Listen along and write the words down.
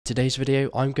today's video,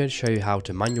 I'm going to show you how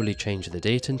to manually change the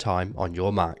date and time on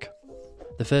your Mac.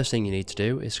 The first thing you need to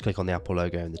do is click on the Apple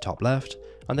logo in the top left,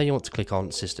 and then you want to click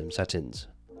on System Settings.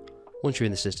 Once you're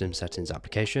in the System Settings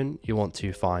application, you want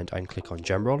to find and click on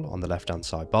General on the left hand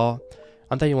side bar,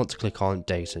 and then you want to click on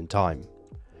Date and Time.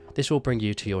 This will bring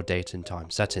you to your date and time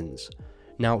settings.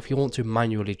 Now, if you want to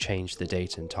manually change the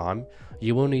date and time,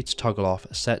 you will need to toggle off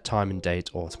Set Time and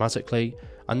Date automatically,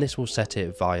 and this will set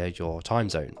it via your time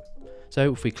zone.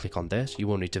 So if we click on this, you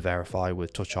will need to verify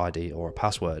with Touch ID or a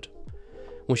password.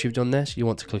 Once you've done this, you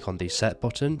want to click on the Set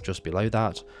button just below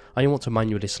that, and you want to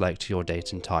manually select your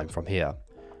date and time from here.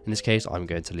 In this case, I'm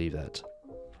going to leave it.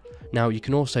 Now, you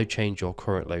can also change your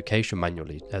current location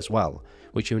manually as well,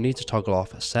 which you'll need to toggle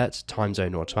off Set Time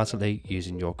Zone automatically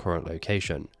using your current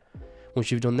location.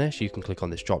 Once you've done this, you can click on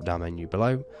this drop down menu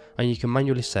below, and you can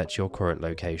manually set your current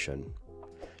location.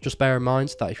 Just bear in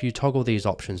mind that if you toggle these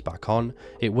options back on,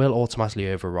 it will automatically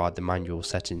override the manual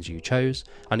settings you chose,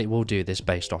 and it will do this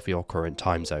based off your current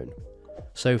time zone.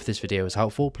 So if this video was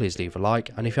helpful, please leave a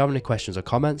like, and if you have any questions or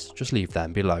comments, just leave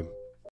them below.